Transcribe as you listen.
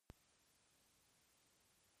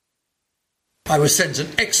I was sent an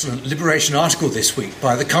excellent Liberation article this week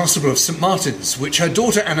by the Constable of St Martin's, which her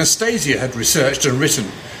daughter Anastasia had researched and written,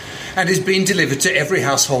 and is being delivered to every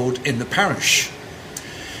household in the parish.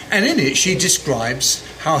 And in it she describes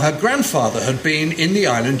how her grandfather had been in the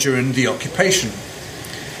island during the occupation.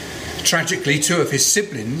 Tragically, 2 of his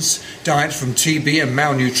siblings died from TB and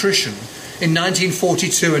malnutrition in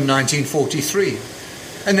 1942 and 1943,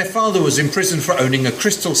 and their father was imprisoned for owning a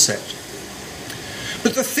crystal set.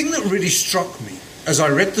 But the thing that really struck me as I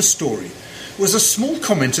read the story was a small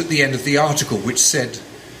comment at the end of the article which said,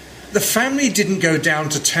 "The family didn't go down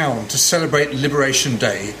to town to celebrate Liberation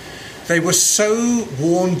Day. They were so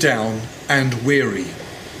worn down and weary."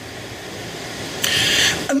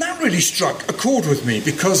 And that really struck a chord with me,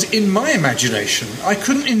 because in my imagination I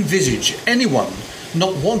couldn't envisage anyone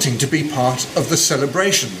not wanting to be part of the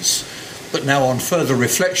celebrations. But now, on further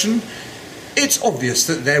reflection, it's obvious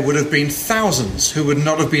that there would have been thousands who would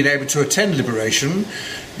not have been able to attend Liberation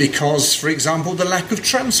because, for example, the lack of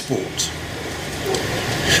transport.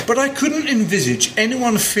 But I couldn't envisage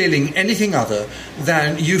anyone feeling anything other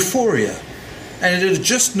than euphoria, and it had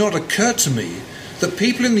just not occurred to me that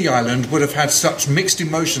people in the island would have had such mixed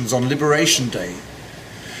emotions on Liberation Day,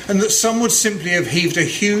 and that some would simply have heaved a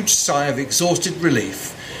huge sigh of exhausted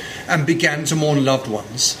relief and began to mourn loved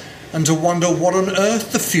ones and to wonder what on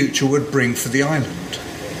earth the future would bring for the island.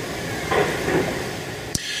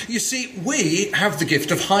 You see, we have the gift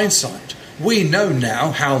of hindsight. We know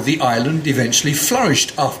now how the island eventually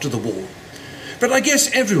flourished after the war. But I guess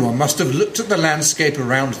everyone must have looked at the landscape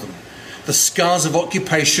around them, the scars of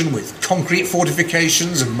occupation with concrete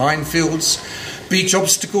fortifications and minefields, beach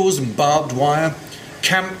obstacles and barbed wire,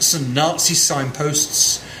 camps and Nazi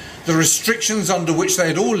signposts, the restrictions under which they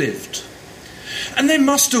had all lived. And they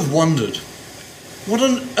must have wondered, what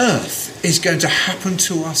on earth is going to happen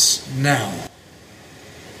to us now?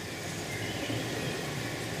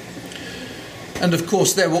 And of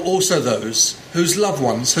course there were also those whose loved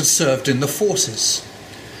ones had served in the forces,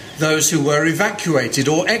 those who were evacuated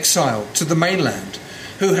or exiled to the mainland,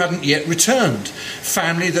 who hadn't yet returned,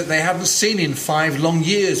 family that they hadn't seen in 5 long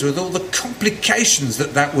years, with all the complications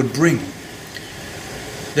that that would bring.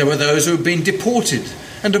 There were those who had been deported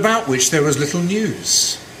and about which there was little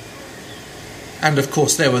news. And of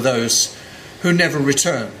course there were those who never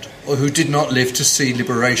returned or who did not live to see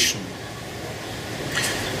liberation.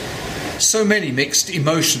 So many mixed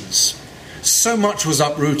emotions, so much was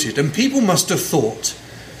uprooted, and people must have thought,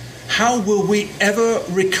 how will we ever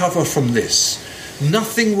recover from this?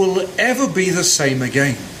 Nothing will ever be the same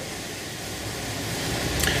again.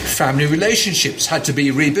 Family relationships had to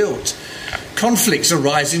be rebuilt, conflicts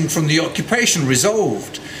arising from the occupation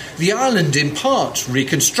resolved, the island in part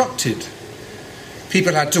reconstructed.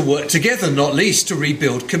 People had to work together, not least to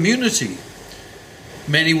rebuild community.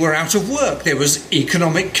 Many were out of work. There was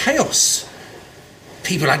economic chaos.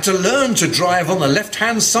 People had to learn to drive on the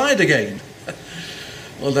left-hand side again.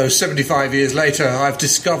 Although 75 years later, I've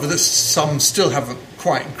discovered that some still haven't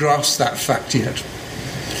quite grasped that fact yet.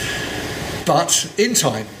 But in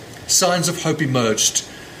time, signs of hope emerged,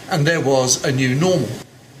 and there was a new normal.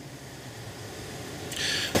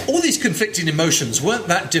 All these conflicting emotions weren't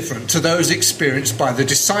that different to those experienced by the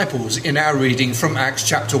disciples in our reading from Acts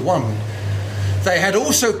chapter 1. They had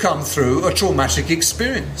also come through a traumatic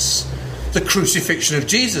experience, the crucifixion of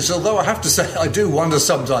Jesus, although I have to say I do wonder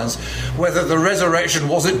sometimes whether the resurrection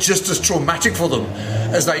wasn't just as traumatic for them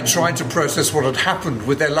as they tried to process what had happened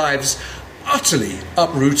with their lives utterly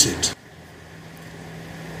uprooted.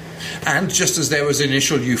 And just as there was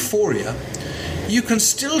initial euphoria, you can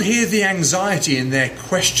still hear the anxiety in their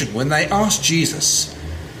question when they ask Jesus,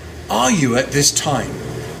 "Are you at this time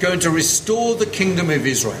going to restore the kingdom of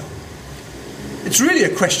Israel?" It's really a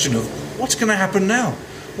question of what's going to happen now?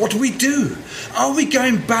 What do we do? Are we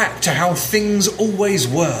going back to how things always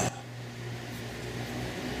were?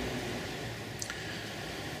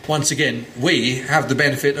 Once again, we have the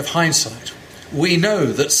benefit of hindsight. We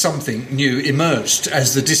know that something new emerged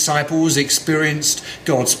as the disciples experienced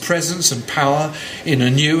God's presence and power in a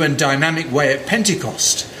new and dynamic way at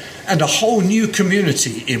Pentecost, and a whole new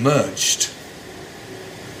community emerged.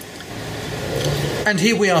 And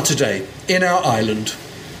here we are today, in our island,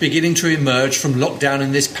 beginning to emerge from lockdown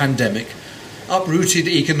in this pandemic, uprooted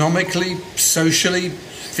economically, socially,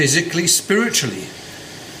 physically, spiritually.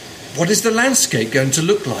 What is the landscape going to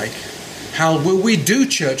look like? How will we do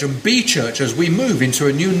church and be church as we move into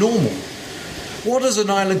a new normal? What as an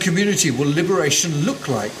island community will liberation look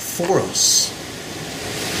like for us?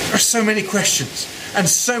 There are so many questions and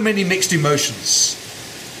so many mixed emotions.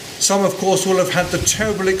 Some, of course, will have had the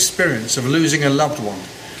terrible experience of losing a loved one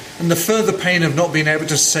and the further pain of not being able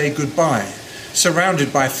to say goodbye,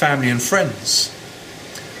 surrounded by family and friends.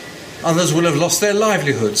 Others will have lost their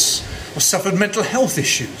livelihoods, or suffered mental health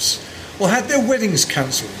issues, or had their weddings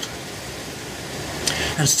cancelled.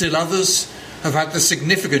 And still others have had the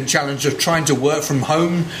significant challenge of trying to work from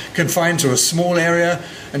home, confined to a small area,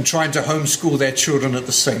 and trying to homeschool their children at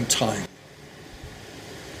the same time.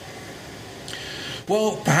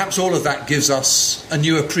 Well, perhaps all of that gives us a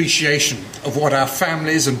new appreciation of what our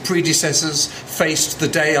families and predecessors faced the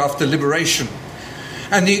day after liberation,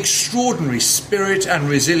 and the extraordinary spirit and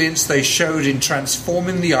resilience they showed in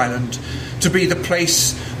transforming the island to be the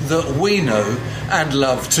place that we know and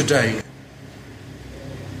love today.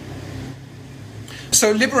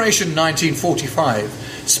 So Liberation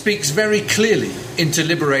 1945 speaks very clearly into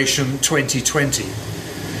Liberation 2020.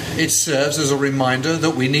 It serves as a reminder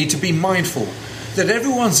that we need to be mindful that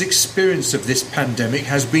everyone's experience of this pandemic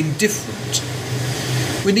has been different.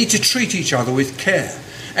 We need to treat each other with care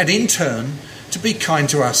and, in turn, to be kind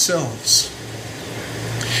to ourselves.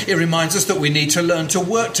 It reminds us that we need to learn to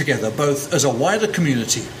work together, both as a wider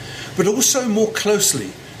community, but also more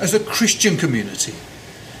closely as a Christian community,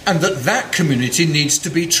 and that community needs to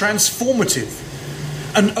be transformative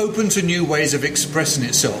and open to new ways of expressing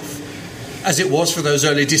itself, as it was for those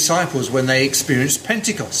early disciples when they experienced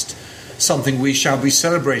Pentecost, something we shall be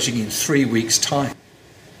celebrating in 3 weeks' time.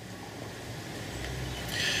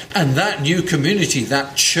 And that new community,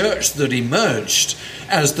 that church that emerged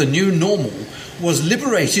as the new normal, was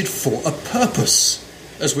liberated for a purpose,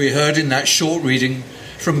 as we heard in that short reading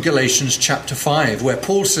from Galatians chapter 5, where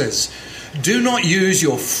Paul says, "Do not use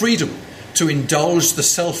your freedom to indulge the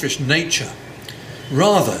selfish nature.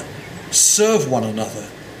 Rather, serve one another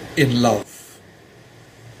in love."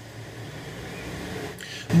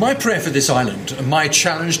 My prayer for this island and my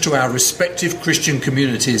challenge to our respective Christian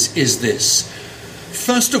communities is this.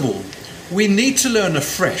 First of all, we need to learn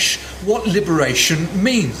afresh what liberation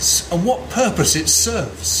means and what purpose it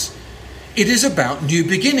serves. It is about new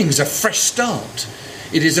beginnings, a fresh start.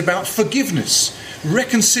 It is about forgiveness,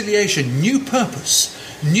 reconciliation, new purpose,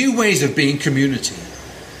 new ways of being community.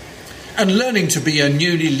 And learning to be a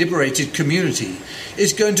newly liberated community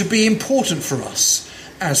is going to be important for us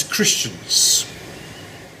as Christians.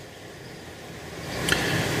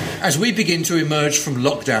 As we begin to emerge from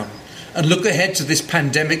lockdown and look ahead to this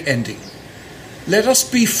pandemic ending, let us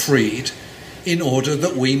be freed in order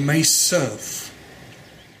that we may serve.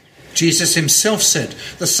 Jesus himself said,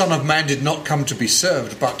 "The Son of Man did not come to be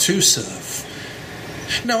served, but to serve."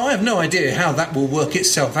 Now, I have no idea how that will work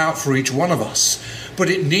itself out for each one of us, but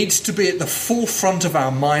it needs to be at the forefront of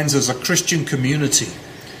our minds as a Christian community,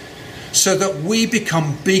 so that we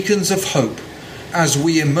become beacons of hope as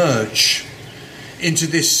we emerge into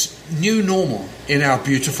this new normal in our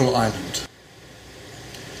beautiful island.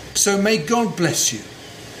 So may God bless you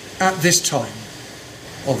at this time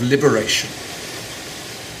of liberation.